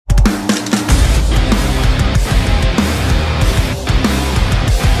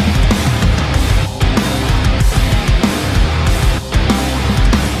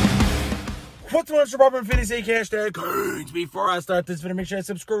Mr. Opperman Fitness, hashtag coins. Before I start this video, make sure I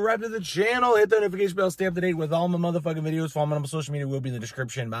subscribe to the channel. Hit the notification bell. Stay up to date with all my motherfucking videos. Follow me on my social media. Will be in the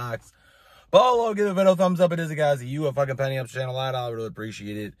description box below. Give the video a thumbs up. It is, guys. You a fucking penny up the channel. I really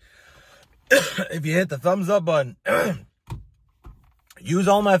appreciate it. If you hit the thumbs up button, use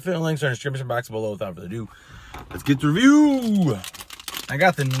all my affiliate links in the description box below. Without further ado, let's get the review. I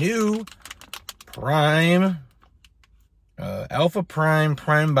got the new Prime, Alpha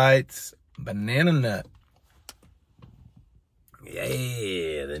Prime Bites Banana Nut.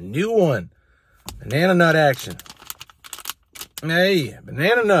 Yeah, the new one. Banana Nut action. Hey,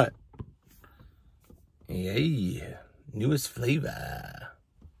 Banana Nut. Hey, newest flavor.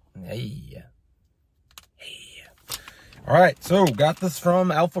 Hey. All right, so got this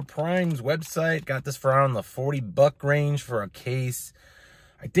from Alpha Prime's website. Got this for around the $40 range for a case.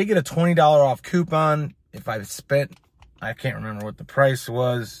 I did get a $20 off coupon. If I spent, I can't remember what the price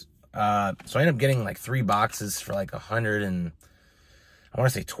was. So I ended up getting like 3 boxes for like 100 and I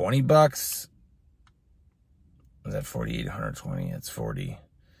want to say $20. Was that 48, 120? It's 40.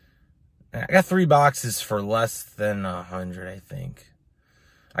 I got 3 boxes for less than 100, I think.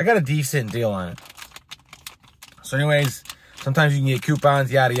 I got a decent deal on it. So anyways, sometimes you can get coupons,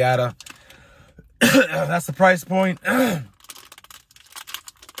 yada, yada. That's the price point.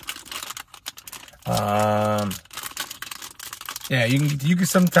 Yeah, you can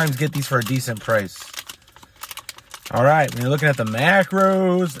sometimes get these for a decent price. All right, when you're looking at the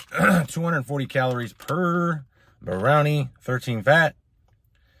macros, 240 calories per brownie, 13 fat,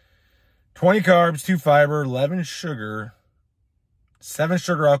 20 carbs, 2 fiber, 11 sugar, 7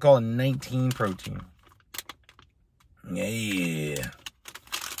 sugar alcohol, and 19 protein. Yeah.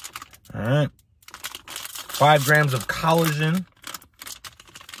 All right. 5 grams of collagen.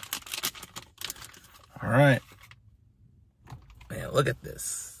 All right. Man, look at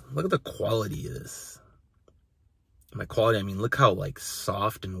this. Look at the quality of this. By quality, I mean, look how, like,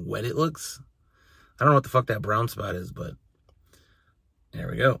 soft and wet it looks. I don't know what the fuck that brown spot is, but there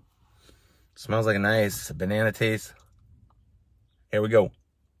we go. Smells like a nice banana taste. Here we go.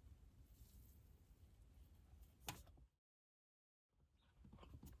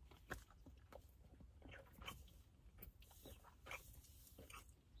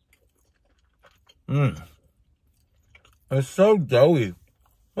 It's so doughy.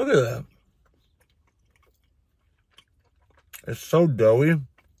 Look at that. It's so doughy.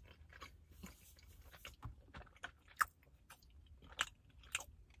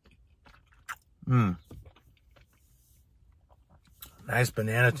 Nice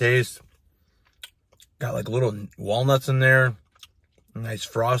banana taste. Got like little walnuts in there. Nice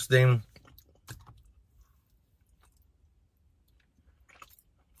frosting.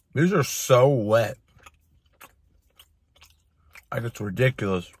 These are so wet. Like, it's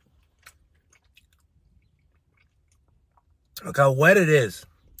ridiculous. Look how wet it is.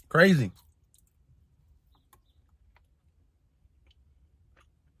 Crazy.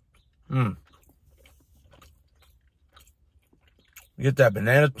 You get that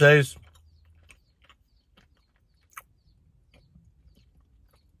banana taste.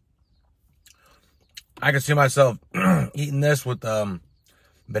 I can see myself eating this with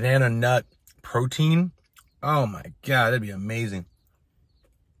banana nut protein. Oh my God, that'd be amazing.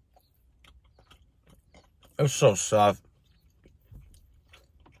 It's so soft.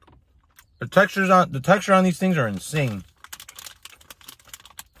 The texture on these things are insane.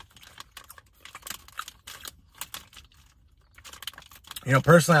 You know,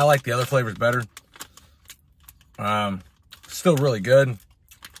 personally, I like the other flavors better. Still really good.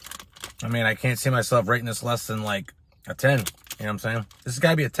 I mean, I can't see myself rating this less than like a 10. You know what I'm saying? This has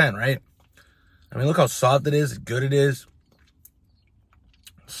got to be a 10, right? I mean, look how soft it is, how good it is.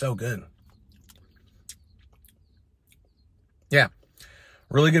 So good. Yeah.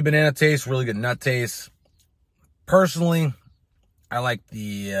 Really good banana taste, really good nut taste. Personally, I like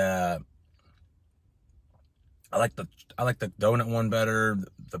the I like the donut one better,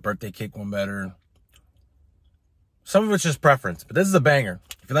 the birthday cake one better. Some of it's just preference, but this is a banger.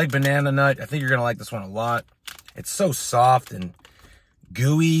 If you like banana nut, I think you're gonna like this one a lot. It's so soft and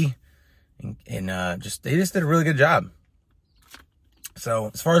gooey. And they just did a really good job.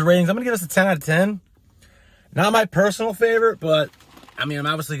 So as far as ratings, I'm gonna give this a 10 out of 10. Not my personal favorite, but I mean, I'm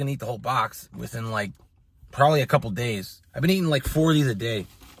obviously gonna eat the whole box within like probably a couple days. I've been eating like 4 of these a day.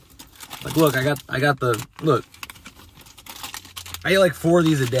 Like, look, I got the look. I eat like 4 of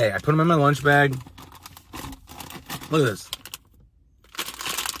these a day. I put them in my lunch bag. Look at this.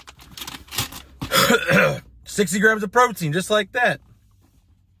 60 grams of protein, just like that.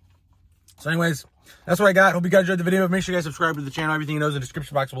 So anyways, that's what I got. Hope you guys enjoyed the video. Make sure you guys subscribe to the channel. Everything you know is in the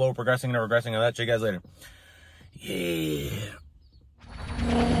description box below. Progressing and regressing. I'll see you guys later. Yeah.